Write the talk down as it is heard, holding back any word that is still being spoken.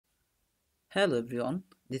Hello everyone,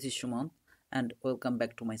 this is Sumon and welcome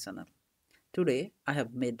back to my channel. Today I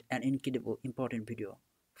have made an incredible important video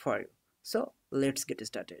for you. So let's get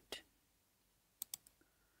started.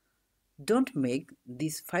 Don't make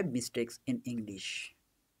these 5 mistakes in English.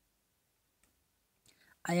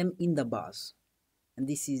 I am in the bus and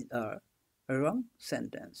this is a wrong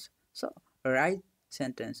sentence. So a right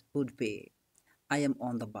sentence would be I am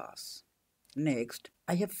on the bus. Next,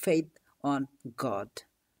 I have faith on God.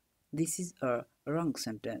 This is a wrong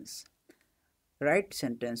sentence. Right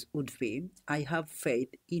sentence would be I have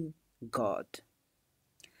faith in God.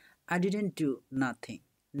 I didn't do nothing.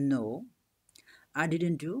 No, I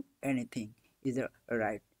didn't do anything is the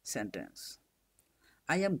right sentence.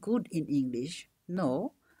 I am good in English.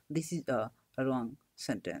 No, this is a wrong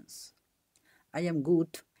sentence. I am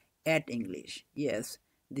good at English. Yes,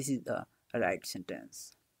 this is the right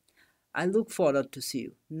sentence. I look forward to see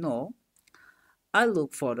you. No, I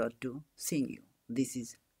look forward to seeing you. This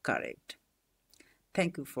is correct.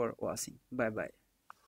 Thank you for watching. Bye bye.